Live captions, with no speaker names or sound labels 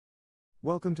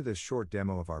Welcome to this short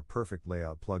demo of our Perfect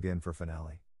Layout plugin for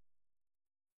Finale.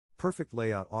 Perfect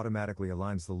Layout automatically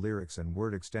aligns the lyrics and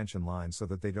word extension lines so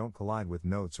that they don't collide with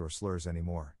notes or slurs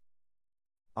anymore.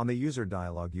 On the user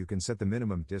dialog you can set the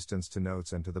minimum distance to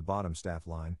notes and to the bottom staff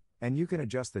line, and you can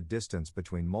adjust the distance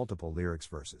between multiple lyrics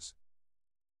verses.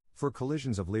 For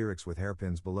collisions of lyrics with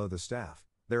hairpins below the staff,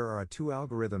 there are two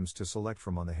algorithms to select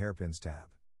from on the Hairpins tab.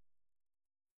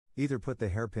 Either put the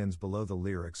hairpins below the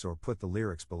lyrics or put the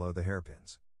lyrics below the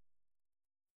hairpins.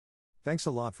 Thanks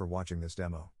a lot for watching this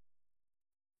demo.